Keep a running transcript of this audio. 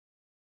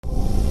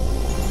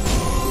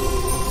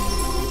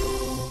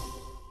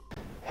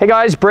Hey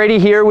guys, Brady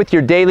here with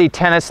your daily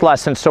tennis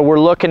lesson. So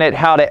we're looking at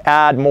how to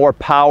add more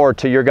power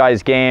to your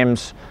guys'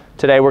 games.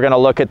 Today we're going to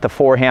look at the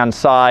forehand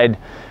side.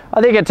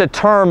 I think it's a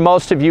term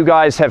most of you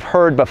guys have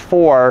heard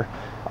before.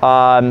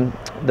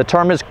 The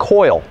term is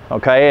coil,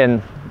 okay?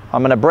 And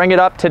I'm going to bring it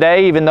up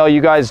today, even though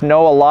you guys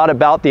know a lot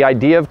about the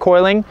idea of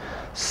coiling,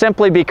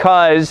 simply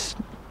because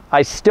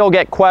I still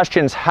get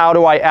questions, how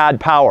do I add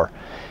power?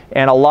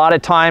 And a lot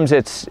of times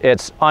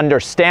it's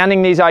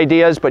understanding these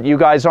ideas, but you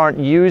guys aren't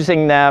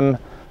using them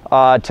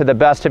to the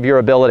best of your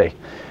ability.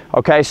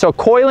 Okay, so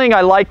coiling,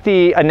 I like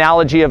the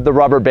analogy of the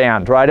rubber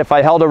band, right? If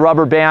I held a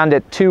rubber band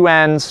at two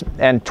ends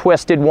and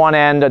twisted one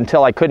end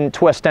until I couldn't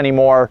twist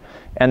anymore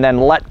and then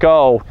let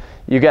go,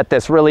 you get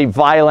this really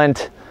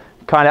violent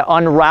kind of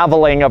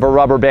unraveling of a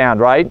rubber band,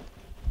 right?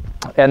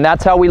 And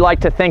that's how we like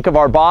to think of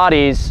our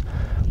bodies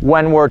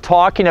when we're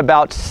talking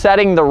about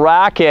setting the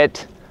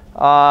racket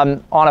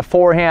on a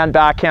forehand,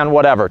 backhand,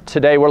 whatever.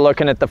 Today we're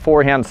looking at the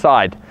forehand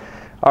side.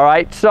 All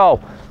right, so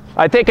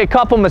I think a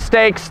couple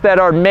mistakes that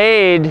are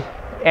made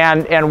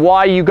and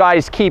why you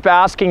guys keep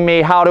asking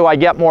me how do I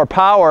get more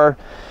power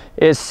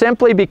is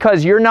simply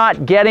because you're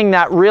not getting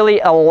that really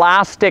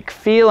elastic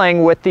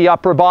feeling with the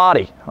upper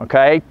body,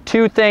 okay?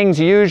 Two things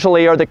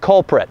usually are the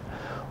culprit.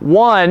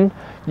 One,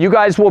 you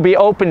guys will be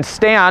open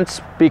stance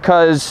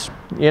because,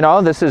 you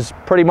know, this is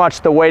pretty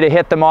much the way to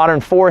hit the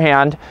modern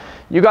forehand.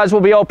 You guys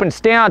will be open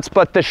stance,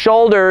 but the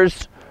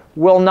shoulders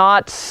will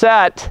not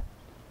set,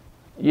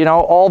 you know,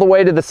 all the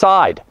way to the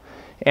side.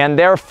 And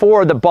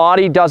therefore, the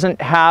body doesn't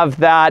have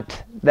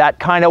that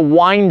kind of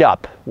wind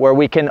up where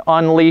we can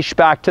unleash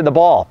back to the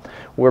ball.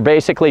 We're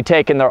basically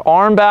taking their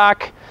arm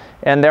back,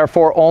 and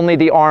therefore only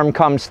the arm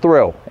comes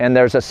through. And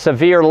there's a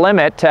severe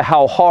limit to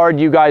how hard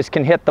you guys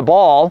can hit the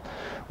ball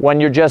when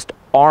you're just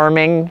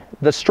arming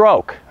the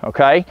stroke,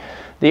 okay?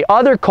 The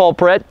other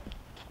culprit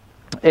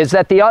is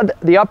that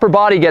the upper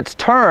body gets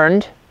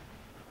turned,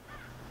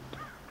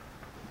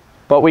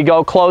 but we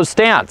go closed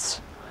stance.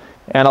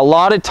 And a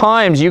lot of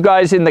times you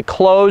guys in the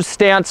closed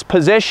stance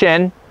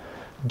position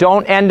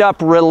don't end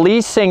up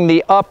releasing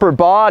the upper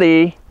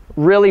body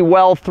really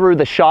well through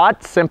the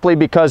shot, simply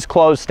because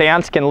closed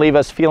stance can leave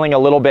us feeling a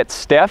little bit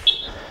stiff.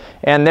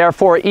 And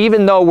therefore,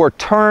 even though we're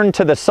turned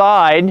to the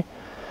side,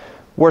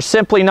 we're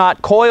simply not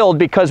coiled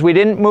because we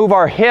didn't move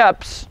our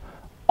hips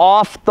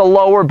off the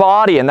lower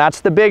body. And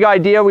that's the big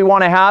idea we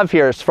want to have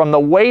here, is from the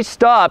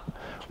waist up,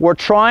 we're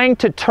trying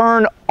to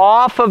turn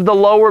off of the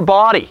lower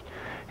body.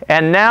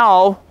 And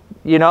now,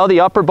 you know, the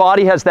upper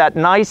body has that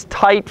nice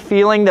tight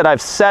feeling that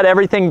I've set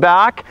everything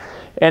back,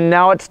 and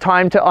now it's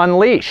time to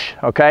unleash,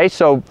 okay?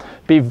 So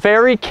be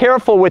very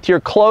careful with your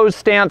closed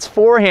stance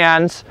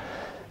forehands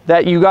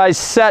that you guys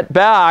set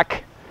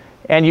back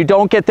and you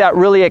don't get that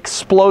really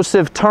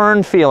explosive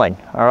turn feeling,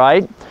 all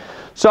right?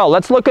 So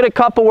let's look at a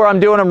couple where I'm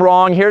doing them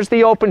wrong. Here's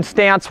the open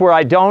stance where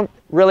I don't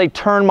really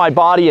turn my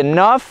body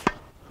enough.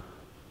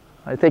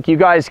 I think you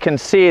guys can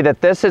see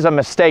that this is a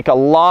mistake a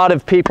lot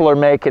of people are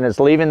making, is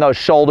leaving those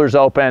shoulders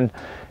open.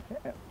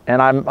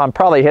 And I'm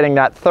probably hitting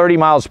that 30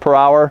 miles per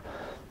hour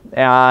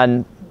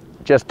and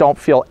just don't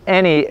feel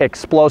any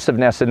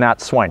explosiveness in that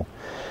swing.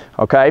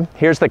 Okay,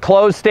 here's the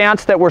closed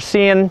stance that we're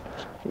seeing,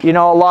 you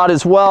know, a lot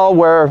as well,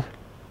 where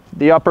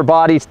the upper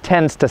body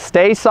tends to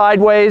stay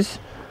sideways.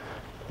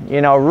 You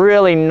know,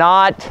 really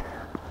not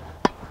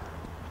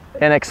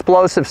an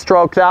explosive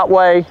stroke that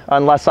way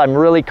unless I'm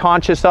really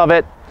conscious of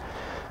it.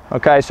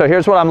 Okay, so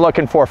here's what I'm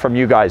looking for from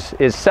you guys,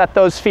 is set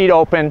those feet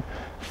open,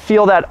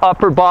 feel that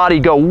upper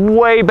body go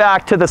way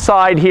back to the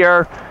side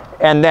here,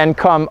 and then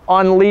come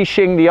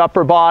unleashing the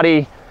upper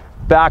body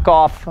back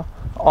off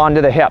onto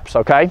the hips,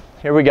 okay?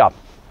 Here we go.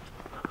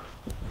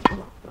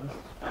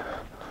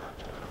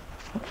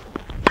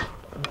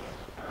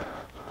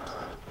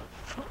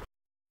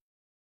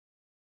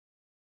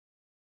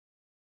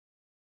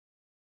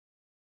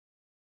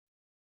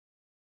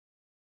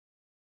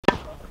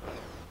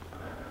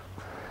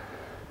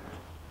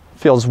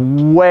 Feels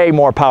way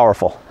more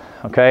powerful,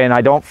 okay? And I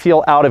don't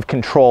feel out of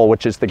control,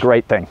 which is the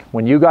great thing.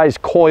 When you guys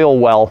coil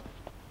well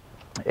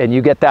and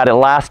you get that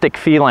elastic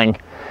feeling,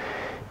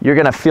 you're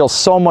gonna feel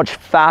so much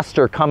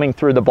faster coming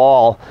through the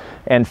ball,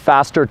 and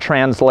faster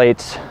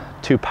translates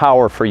to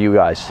power for you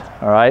guys,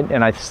 all right?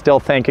 And I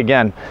still think,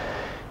 again,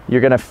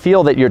 you're gonna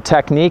feel that your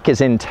technique is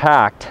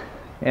intact,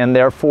 and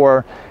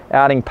therefore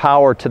adding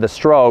power to the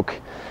stroke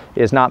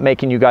is not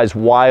making you guys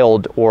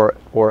wild or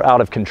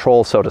out of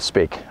control, so to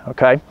speak,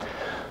 okay?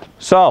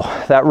 So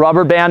that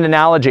rubber band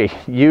analogy,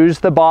 use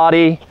the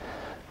body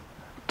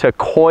to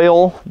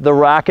coil the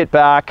racket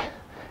back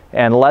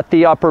and let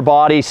the upper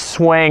body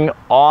swing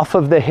off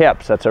of the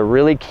hips. That's a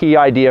really key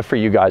idea for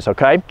you guys,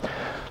 okay?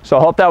 So I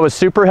hope that was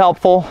super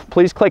helpful.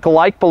 Please click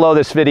like below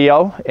this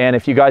video, and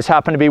if you guys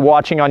happen to be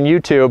watching on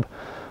YouTube,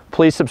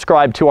 please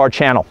subscribe to our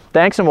channel.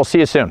 Thanks, and we'll see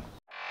you soon.